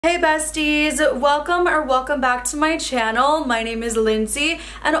Hey besties, welcome back to my channel. My name is Lindsay,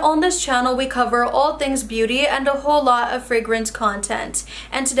 and on this channel we cover all things beauty and a whole lot of fragrance content.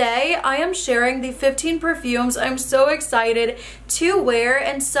 And today I am sharing the 15 perfumes I'm so excited to wear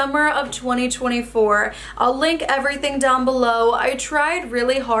in summer of 2024. I'll link everything down below. I tried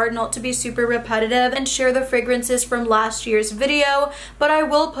really hard not to be super repetitive and share the fragrances from last year's video, but I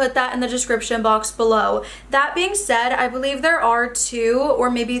will put that in the description box below. That being said, I believe there are 2 or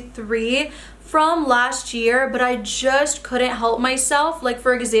maybe 3 from last year, but I just couldn't help myself. Like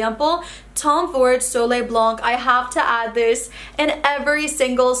for example, Tom Ford's Soleil Blanc. I have to add this in every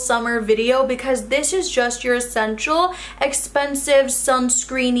single summer video because this is just your essential, expensive,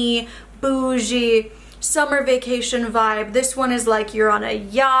 sunscreeny, bougie summer vacation vibe. This one is like you're on a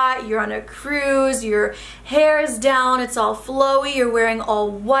yacht, you're on a cruise, your hair is down, it's all flowy, you're wearing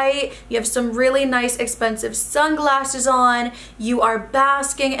all white, you have some really nice expensive sunglasses on, you are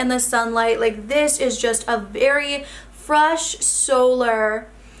basking in the sunlight. Like this is just a very fresh, solar,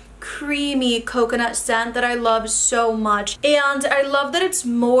 creamy coconut scent that I love so much. And I love that it's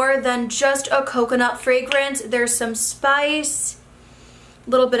more than just a coconut fragrance. There's some spice,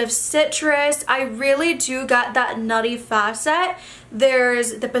 little bit of citrus. I really do get that nutty facet.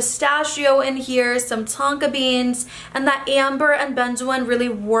 There's the pistachio in here, some tonka beans, and that amber and benzoin really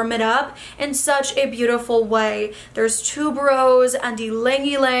warm it up in such a beautiful way. There's tuberose and ylang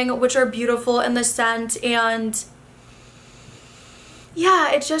ylang, which are beautiful in the scent, and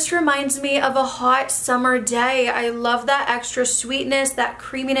yeah, it just reminds me of a hot summer day. I love that extra sweetness, that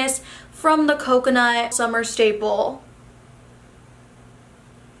creaminess from the coconut summer staple.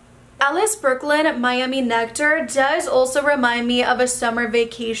 Alice Brooklyn Miami Nectar does also remind me of a summer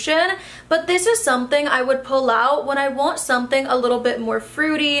vacation, but this is something I would pull out when I want something a little bit more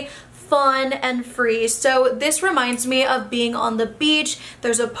fruity, fun, and free. So this reminds me of being on the beach.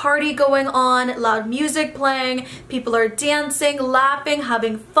 There's a party going on, loud music playing, people are dancing, laughing,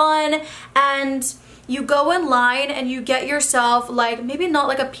 having fun, and you go in line and you get yourself like, maybe not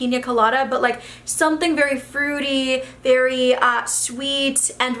like a pina colada, but like something very fruity, very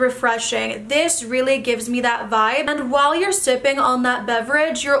sweet and refreshing. This really gives me that vibe. And while you're sipping on that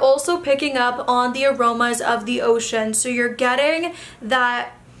beverage, you're also picking up on the aromas of the ocean. So you're getting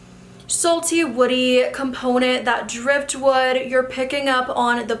that salty, woody component, that driftwood. You're picking up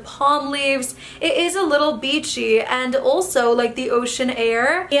on the palm leaves. It is a little beachy and also like the ocean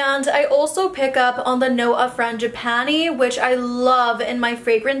air. And I also pick up on the note of frangipani, which I love in my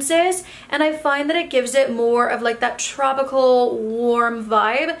fragrances. And I find that it gives it more of like that tropical, warm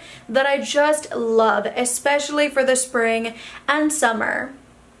vibe that I just love, especially for the spring and summer.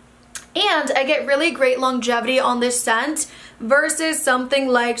 And I get really great longevity on this scent versus something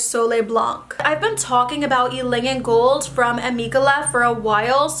like Soleil Blanc. I've been talking about Ylang and Gold from Amicala for a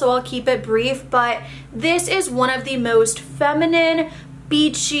while, so I'll keep it brief, but this is one of the most feminine,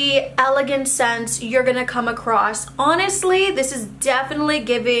 beachy, elegant scents you're gonna come across. Honestly, this is definitely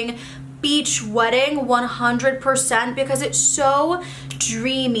giving beach wedding 100% because it's so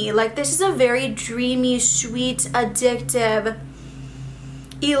dreamy. Like this is a very dreamy, sweet, addictive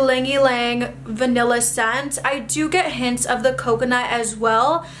ylang ylang vanilla scent. I do get hints of the coconut as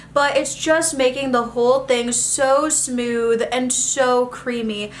well, but it's just making the whole thing so smooth and so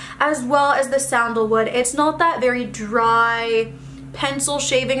creamy, as well as the sandalwood. It's not that very dry pencil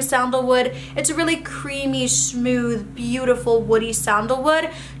shaving sandalwood. It's a really creamy, smooth, beautiful, woody sandalwood,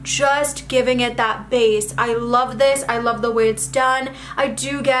 just giving it that base. I love this. I love the way it's done. I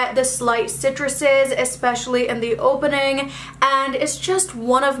do get the slight citruses, especially in the opening, and it's just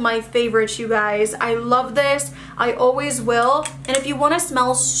one of my favorites, you guys. I love this. I always will. And if you want to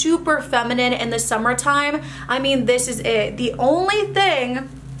smell super feminine in the summertime, I mean, this is it. The only thing,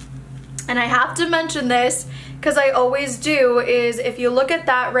 and I have to mention this because I always do, is if you look at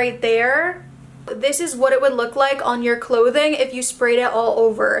that right there, this is what it would look like on your clothing if you sprayed it all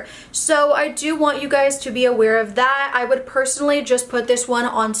over. So I do want you guys to be aware of that. I would personally just put this one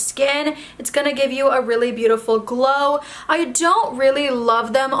on skin. It's gonna give you a really beautiful glow. I don't really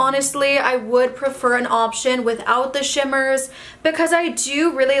love them, honestly. I would prefer an option without the shimmers because I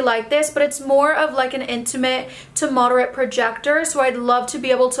do really like this, but it's more of like an intimate to moderate projector, so I'd love to be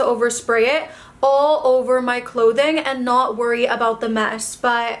able to overspray it all over my clothing and not worry about the mess.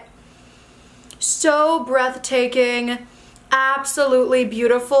 But so breathtaking, absolutely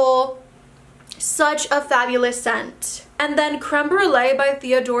beautiful, such a fabulous scent. And then Creme Brulee by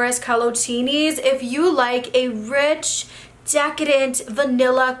Theodoros Kalottinis. If you like a rich, decadent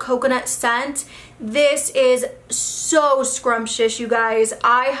vanilla coconut scent, this is so scrumptious, you guys.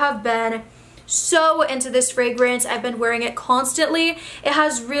 I have been so into this fragrance. I've been wearing it constantly. It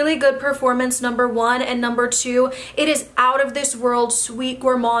has really good performance, number one, and number two, it is out of this world sweet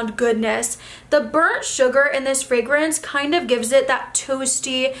gourmand goodness. The burnt sugar in this fragrance kind of gives it that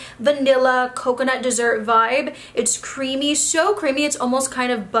toasty vanilla coconut dessert vibe. It's creamy, so creamy, it's almost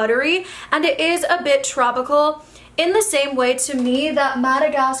kind of buttery, and it is a bit tropical in the same way to me that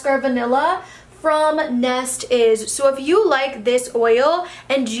Madagascar vanilla from Nest is. So if you like this oil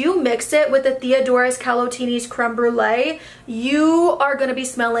and you mix it with the Theodoros Kalotini's creme brulee, you are going to be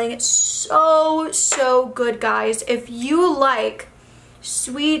smelling so good, guys. If you like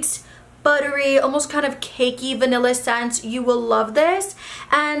sweet, buttery, almost kind of cakey vanilla scents, you will love this.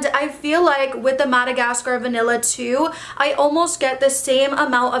 And I feel like with the Madagascar vanilla too, I almost get the same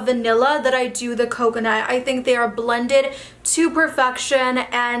amount of vanilla that I do the coconut. I think they are blended to perfection,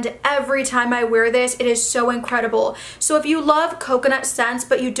 and every time I wear this, it is so incredible. So if you love coconut scents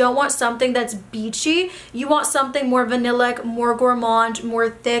but you don't want something that's beachy, you want something more vanillic, more gourmand, more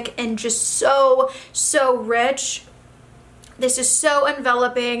thick, and just so rich, this is so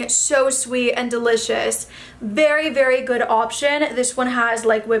enveloping, so sweet and delicious. Very good option. This one has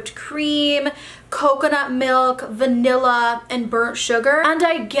like whipped cream, coconut milk, vanilla, and burnt sugar, and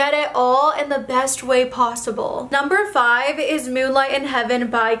I get it all in the best way possible. Number 5 is Moonlight in Heaven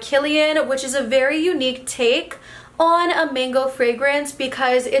by Kilian, which is a very unique take on a mango fragrance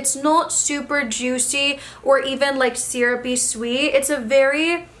because it's not super juicy or even like syrupy sweet. It's a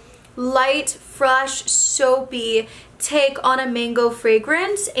very light, fresh, soapy take on a mango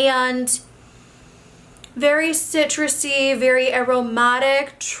fragrance, and very citrusy, very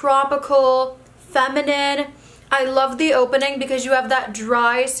aromatic, tropical, feminine. I love the opening because you have that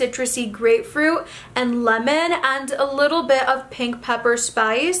dry, citrusy grapefruit and lemon and a little bit of pink pepper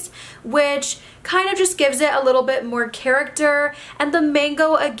spice, which kind of just gives it a little bit more character. And the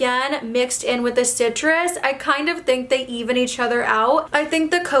mango, again, mixed in with the citrus, I kind of think they even each other out. I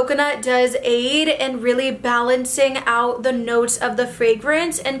think the coconut does aid in really balancing out the notes of the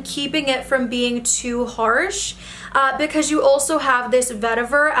fragrance and keeping it from being too harsh, because you also have this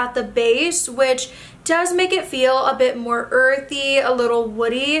vetiver at the base, which does make it feel a bit more earthy, a little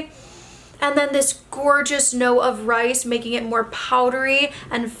woody. And then this gorgeous note of rice, making it more powdery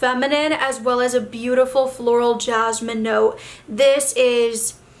and feminine, as well as a beautiful floral jasmine note. This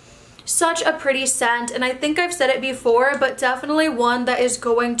is such a pretty scent, and I think I've said it before, but definitely one that is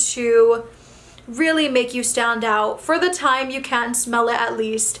going to really make you stand out for the time you can smell it at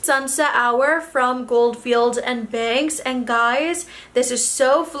least. Sunset Hour from Goldfield and Banks, and guys, this is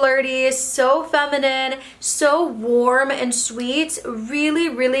so flirty, so feminine, so warm and sweet.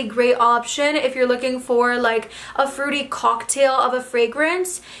 Really great option if you're looking for like a fruity cocktail of a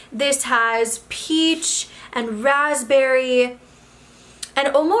fragrance. This has peach and raspberry and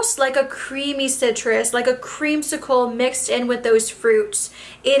almost like a creamy citrus, like a creamsicle mixed in with those fruits.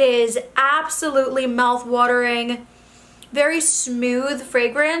 It is absolutely mouth-watering, very smooth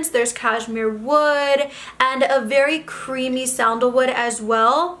fragrance. There's cashmere wood and a very creamy sandalwood as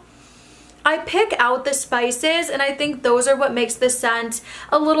well. I pick out the spices, and I think those are what makes the scent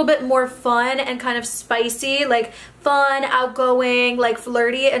a little bit more fun and kind of spicy, like fun, outgoing, like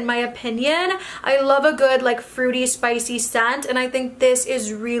flirty in my opinion. I love a good like fruity, spicy scent, and I think this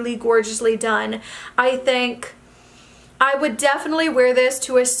is really gorgeously done. I think I would definitely wear this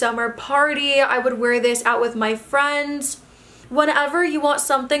to a summer party. I would wear this out with my friends. Whenever you want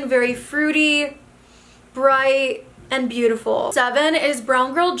something very fruity, bright, and beautiful. 7 is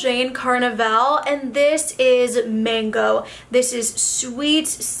Brown Girl Jane Carnival, and this is mango. This is sweet,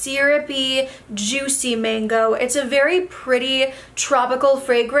 syrupy, juicy mango. It's a very pretty tropical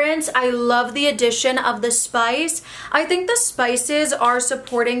fragrance. I love the addition of the spice. I think the spices are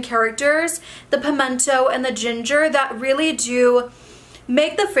supporting characters, the pimento and the ginger, that really do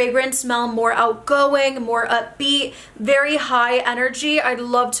make the fragrance smell more outgoing, more upbeat, very high energy. I'd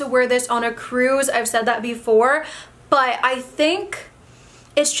love to wear this on a cruise. I've said that before. But I think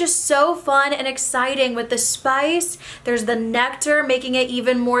it's just so fun and exciting with the spice. There's the nectar making it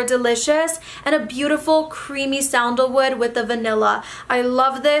even more delicious, and a beautiful creamy sandalwood with the vanilla. I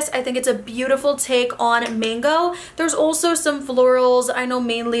love this. I think it's a beautiful take on mango. There's also some florals. I know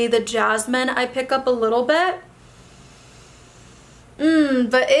mainly the jasmine I pick up a little bit.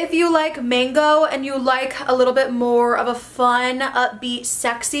 But if you like mango and you like a little bit more of a fun, upbeat,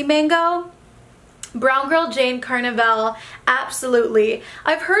 sexy mango, Brown Girl Jane Carnival, absolutely.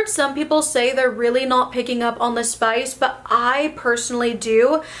 I've heard some people say they're really not picking up on the spice, but I personally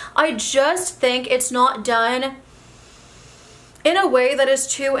do. I just think it's not done in a way that is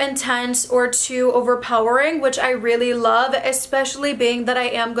too intense or too overpowering, which I really love, especially being that I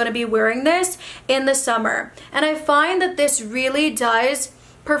am going to be wearing this in the summer. And I find that this really does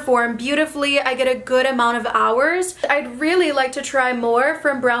perform beautifully. I get a good amount of hours. I'd really like to try more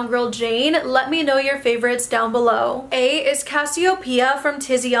from Brown Girl Jane. Let me know your favorites down below. A is Cassiopeia from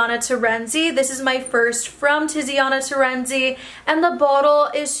Tiziana Terenzi. This is my first from Tiziana Terenzi, and the bottle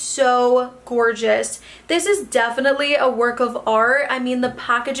is so gorgeous. This is definitely a work of art. I mean, the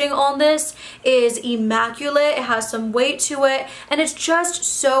packaging on this is immaculate. It has some weight to it, and it's just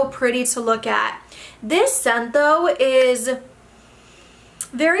so pretty to look at. This scent though is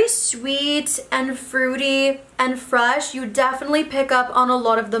very sweet and fruity and fresh. You definitely pick up on a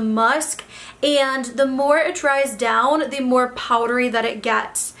lot of the musk, and the more it dries down, the more powdery that it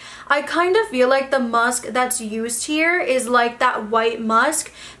gets. I kind of feel like the musk that's used here is like that white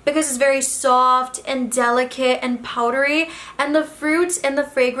musk because it's very soft and delicate and powdery, and the fruits and the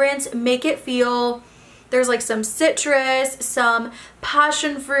fragrance make it feel, there's like some citrus, some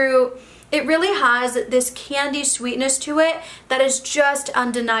passion fruit. It really has this candy sweetness to it that is just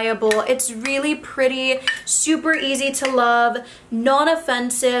undeniable. It's really pretty, super easy to love,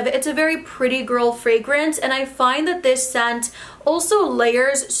 non-offensive. It's a very pretty girl fragrance, and I find that this scent also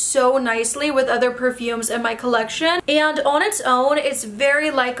layers so nicely with other perfumes in my collection. And on its own, it's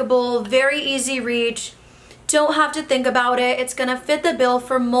very likable, very easy reach. Don't have to think about it. It's gonna fit the bill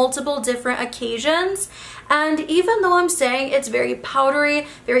for multiple different occasions. And even though I'm saying it's very powdery,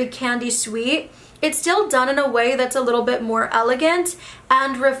 very candy sweet, it's still done in a way that's a little bit more elegant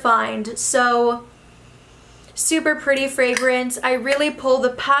and refined. So super pretty fragrance. I really pull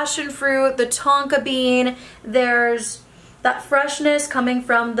the passion fruit, the tonka bean. There's that freshness coming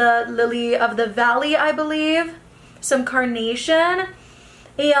from the lily of the valley, I believe. Some carnation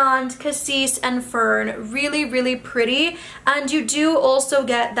and cassis and fern. Really, really pretty. And you do also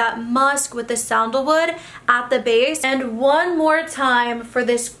get that musk with the sandalwood at the base. And one more time for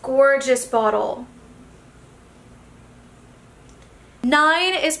this gorgeous bottle.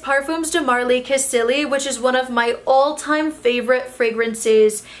 9 is Parfums de Marly Casilli, which is one of my all-time favorite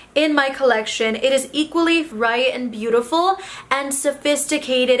fragrances in my collection. It is equally bright and beautiful and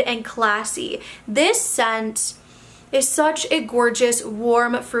sophisticated and classy. This scent is such a gorgeous,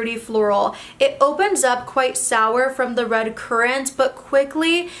 warm, fruity floral. It opens up quite sour from the red currant, but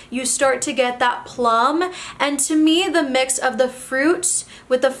quickly you start to get that plum. And to me, the mix of the fruits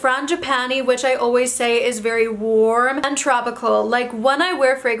with the frangipani, which I always say is very warm and tropical. Like when I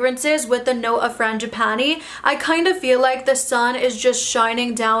wear fragrances with the note of frangipani, I kind of feel like the sun is just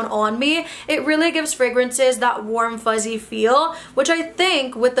shining down on me. It really gives fragrances that warm, fuzzy feel, which I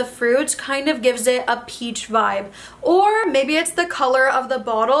think with the fruits kind of gives it a peach vibe. Or maybe it's the color of the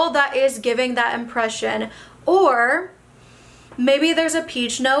bottle that is giving that impression. Or maybe there's a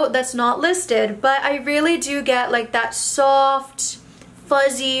peach note that's not listed, but I really do get like that soft,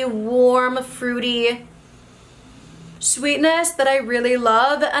 fuzzy, warm, fruity sweetness that I really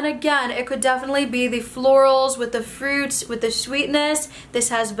love. And again, it could definitely be the florals with the fruits, with the sweetness. This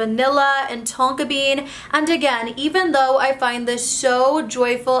has vanilla and tonka bean. And again, even though I find this so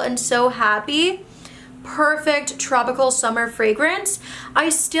joyful and so happy, perfect tropical summer fragrance, I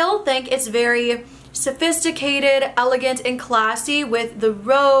still think it's very sophisticated, elegant, and classy with the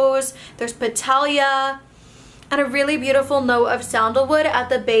rose. There's Petalia and a really beautiful note of sandalwood at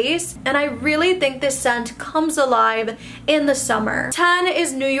the base, and I really think this scent comes alive in the summer. 10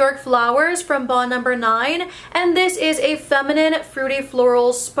 is New York Flowers from Bond Number 9, and this is a feminine, fruity,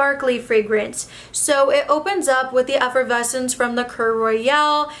 floral, sparkly fragrance. So it opens up with the effervescence from the Coeur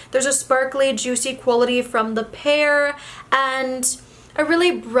Royale. There's a sparkly, juicy quality from the pear, and a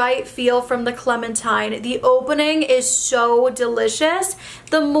really bright feel from the clementine. The opening is so delicious.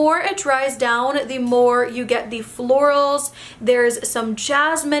 The more it dries down, the more you get the florals. There's some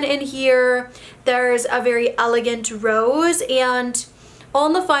jasmine in here. There's a very elegant rose, and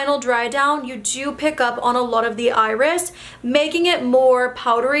on the final dry down, you do pick up on a lot of the iris, making it more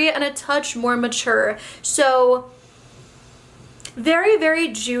powdery and a touch more mature. So very, very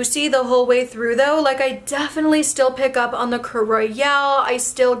juicy the whole way through though. Like I definitely still pick up on the Coeur Royale. I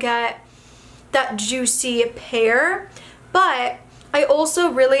still get that juicy pear, but I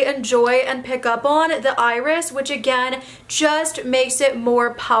also really enjoy and pick up on the iris, which again just makes it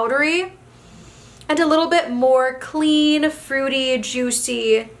more powdery and a little bit more clean, fruity,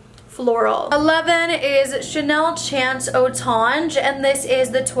 juicy floral. 11 is Chanel Chance Autange, and this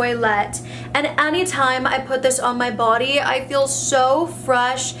is the Toilette. And anytime I put this on my body, I feel so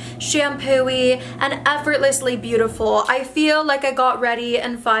fresh, shampooey, and effortlessly beautiful. I feel like I got ready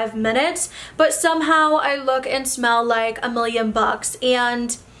in 5 minutes, but somehow I look and smell like $1,000,000,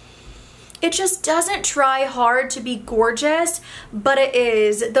 and it just doesn't try hard to be gorgeous, but it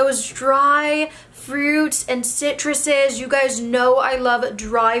is. Those dry fruits and citruses, you guys know I love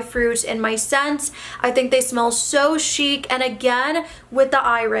dry fruits in my scents. I think they smell so chic, and again, with the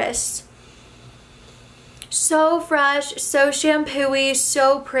iris. So fresh, so shampooey,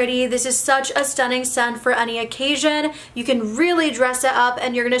 so pretty. This is such a stunning scent for any occasion. You can really dress it up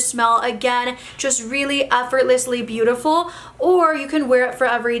and you're gonna smell, again, just really effortlessly beautiful, or you can wear it for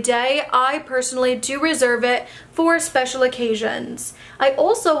every day. I personally do reserve it for special occasions. I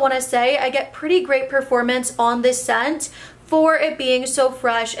also want to say I get pretty great performance on this scent for it being so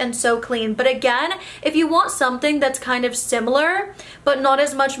fresh and so clean. But again, if you want something that's kind of similar but not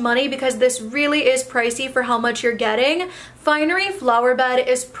as much money, because this really is pricey for how much you're getting, Finery Flower Bed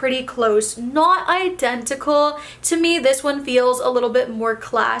is pretty close. Not identical. To me, this one feels a little bit more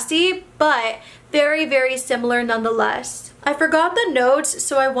classy, but very, very similar nonetheless. I forgot the notes,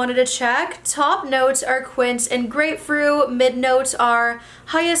 so I wanted to check. Top notes are quince and grapefruit, mid notes are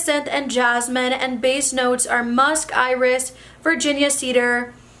hyacinth and jasmine, and base notes are musk, iris, Virginia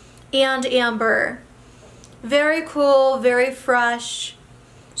cedar, and amber. Very cool, very fresh,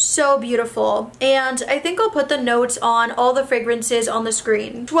 so beautiful. And I think I'll put the notes on all the fragrances on the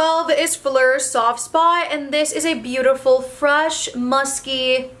screen. 12 is Fleur Soft Spot, and this is a beautiful, fresh,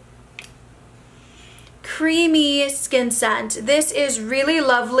 musky, creamy skin scent. This is really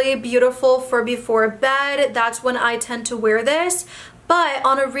lovely, beautiful for before bed. That's when I tend to wear this. But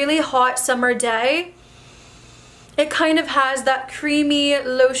on a really hot summer day, it kind of has that creamy,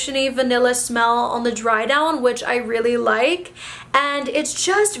 lotiony vanilla smell on the dry down, which I really like. And it's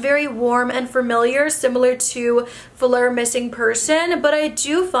just very warm and familiar, similar to Fleur Missing Person. But I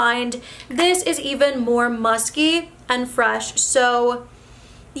do find this is even more musky and fresh. So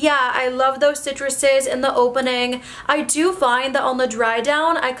yeah, I love those citruses in the opening. I do find that on the dry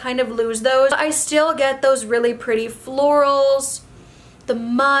down, I kind of lose those. I still get those really pretty florals, the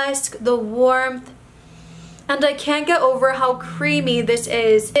musk, the warmth, and I can't get over how creamy this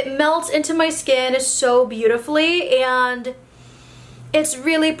is. It melts into my skin so beautifully, and it's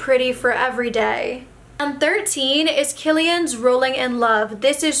really pretty for every day. And 13 is Kilian's Rolling in Love.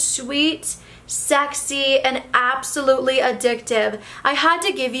 This is sweet, sexy, and absolutely addictive. I had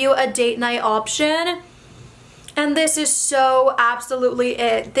to give you a date night option, and this is so absolutely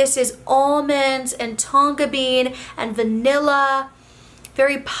it. This is almonds and tonka bean and vanilla,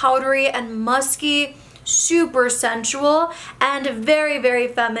 very powdery and musky, super sensual, and very, very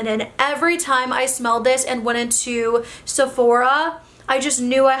feminine. Every time I smelled this and went into Sephora, I just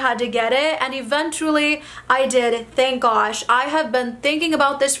knew I had to get it, and eventually I did, thank gosh. I have been thinking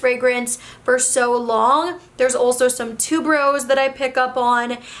about this fragrance for so long. There's also some tuberose that I pick up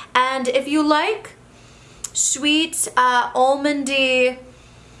on, and if you like sweet, almondy,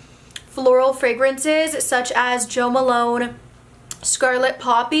 floral fragrances such as Jo Malone, Scarlet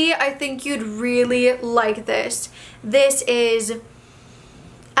Poppy, I think you'd really like this. This is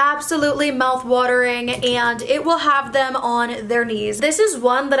absolutely mouth-watering, and it will have them on their knees. This is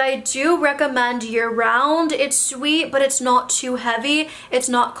one that I do recommend year-round. It's sweet, but it's not too heavy. It's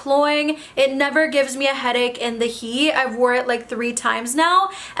not cloying. It never gives me a headache in the heat. I've wore it like 3 times now,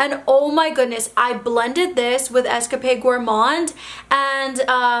 and oh my goodness, I blended this with Escapade Gourmand and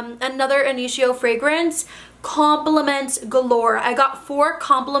another Initio fragrance. Compliments galore. I got 4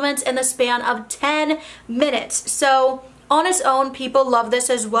 compliments in the span of 10 minutes. So on its own, people love this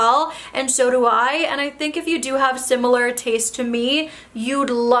as well, and so do I, and I think if you do have similar taste to me, you'd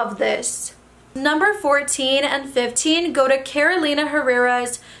love this. Number 14 and 15 go to Carolina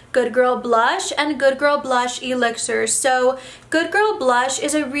Herrera's Good Girl Blush and Good Girl Blush Elixir. So Good Girl Blush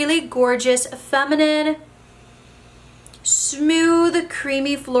is a really gorgeous, feminine, smooth,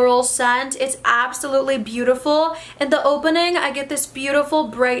 creamy floral scent. It's absolutely beautiful. In the opening, I get this beautiful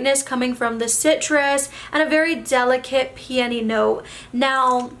brightness coming from the citrus and a very delicate peony note.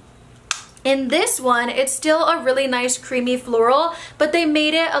 Now, in this one, it's still a really nice creamy floral, but they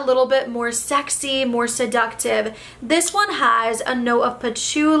made it a little bit more sexy, more seductive. This one has a note of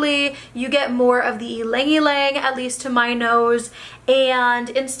patchouli. You get more of the ylang-ylang, at least to my nose.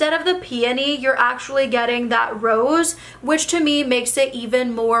 And instead of the peony, you're actually getting that rose, which to me makes it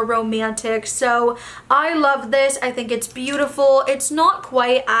even more romantic. So I love this. I think it's beautiful. It's not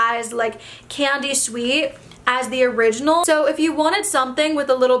quite as like candy sweet as the original. So if you wanted something with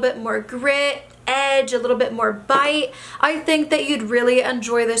a little bit more grit, edge, a little bit more bite, I think that you'd really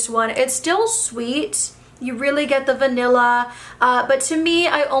enjoy this one. It's still sweet. You really get the vanilla, but to me,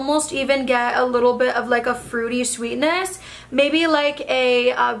 I almost even get a little bit of like a fruity sweetness, maybe like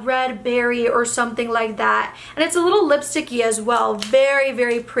a red berry or something like that. And it's a little lipsticky as well. Very,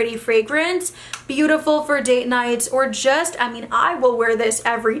 very pretty fragrance. Beautiful for date nights or just, I mean, I will wear this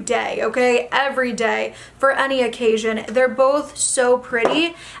every day, okay? Every day for any occasion. They're both so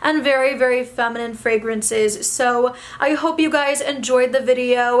pretty and very, very feminine fragrances. So I hope you guys enjoyed the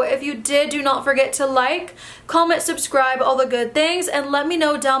video. If you did, do not forget to like, comment, subscribe, all the good things, and let me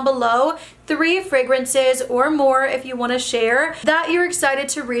know down below 3 fragrances or more if you want to share that you're excited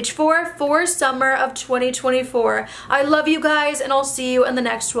to reach for summer of 2024. I love you guys and I'll see you in the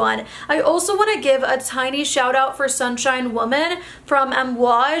next one. I also want to give a tiny shout out for Sunshine Woman from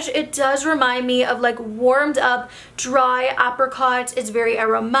Amouage. It does remind me of like warmed up dry apricots. It's very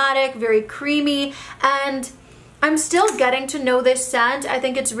aromatic, very creamy, and I'm still getting to know this scent. I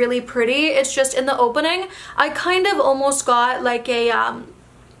think it's really pretty. It's just in the opening, I kind of almost got like a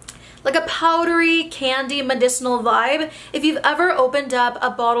powdery candy medicinal vibe. If you've ever opened up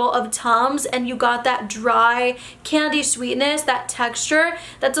a bottle of Tums and you got that dry candy sweetness, that texture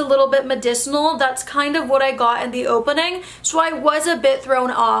that's a little bit medicinal, that's kind of what I got in the opening. So I was a bit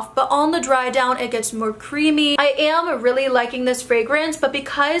thrown off, but on the dry down it gets more creamy. I am really liking this fragrance, but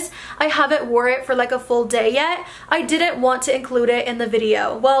because I haven't wore it for like a full day yet, I didn't want to include it in the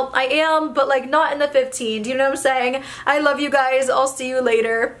video. Well, I am, but like not in the 15. Do you know what I'm saying? I love you guys. I'll see you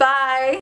later. Bye.